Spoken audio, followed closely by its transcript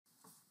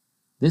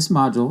This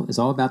module is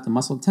all about the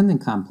muscle-tendon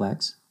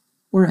complex,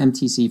 or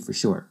MTC for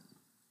short.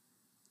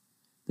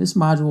 This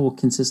module will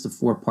consist of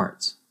 4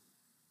 parts.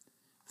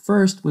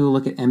 First, we will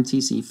look at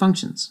MTC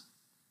functions.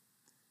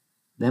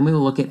 Then we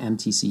will look at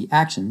MTC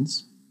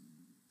actions.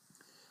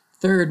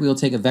 Third, we will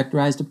take a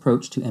vectorized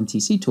approach to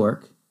MTC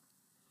torque.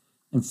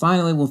 And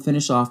finally, we'll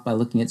finish off by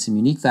looking at some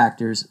unique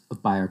factors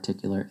of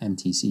biarticular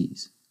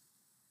MTCs.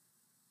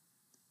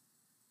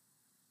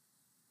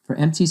 For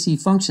MTC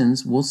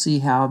functions, we'll see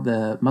how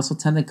the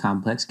muscle-tendon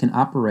complex can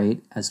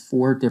operate as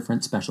 4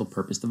 different special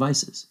purpose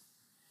devices.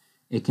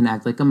 It can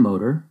act like a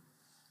motor,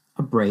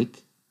 a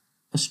brake,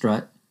 a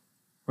strut,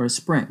 or a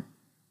spring.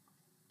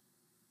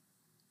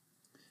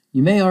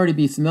 You may already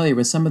be familiar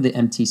with some of the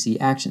MTC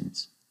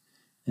actions,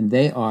 and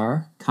they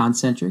are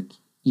concentric,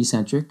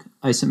 eccentric,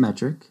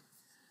 isometric,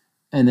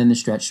 and then the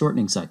stretch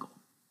shortening cycle.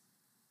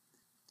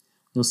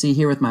 You'll see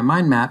here with my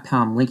mind map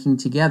how I'm linking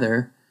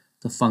together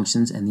the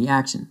functions and the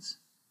actions.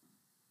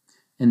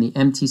 And the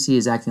MTC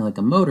is acting like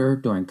a motor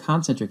during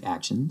concentric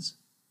actions.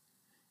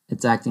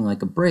 It's acting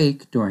like a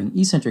brake during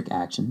eccentric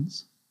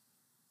actions.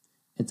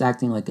 It's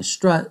acting like a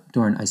strut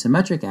during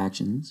isometric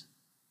actions.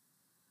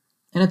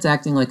 And it's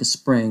acting like a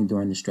spring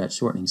during the stretch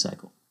shortening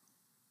cycle.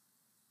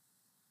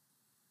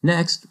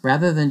 Next,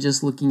 rather than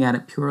just looking at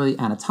it purely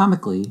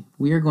anatomically,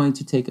 we are going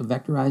to take a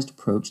vectorized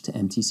approach to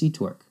MTC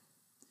torque.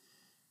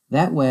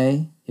 That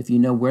way, if you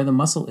know where the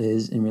muscle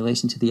is in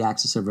relation to the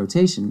axis of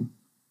rotation,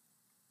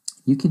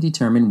 you can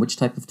determine which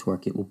type of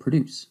torque it will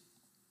produce.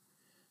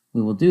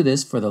 We will do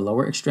this for the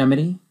lower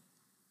extremity,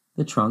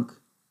 the trunk,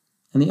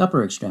 and the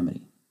upper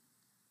extremity.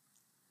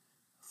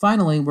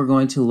 Finally, we're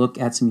going to look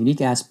at some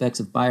unique aspects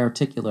of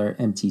biarticular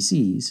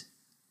MTCs,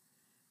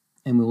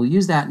 and we will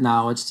use that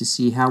knowledge to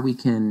see how we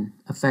can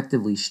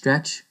effectively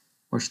stretch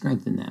or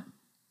strengthen them.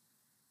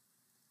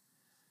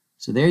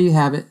 So there you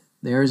have it.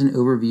 There is an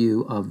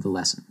overview of the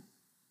lesson.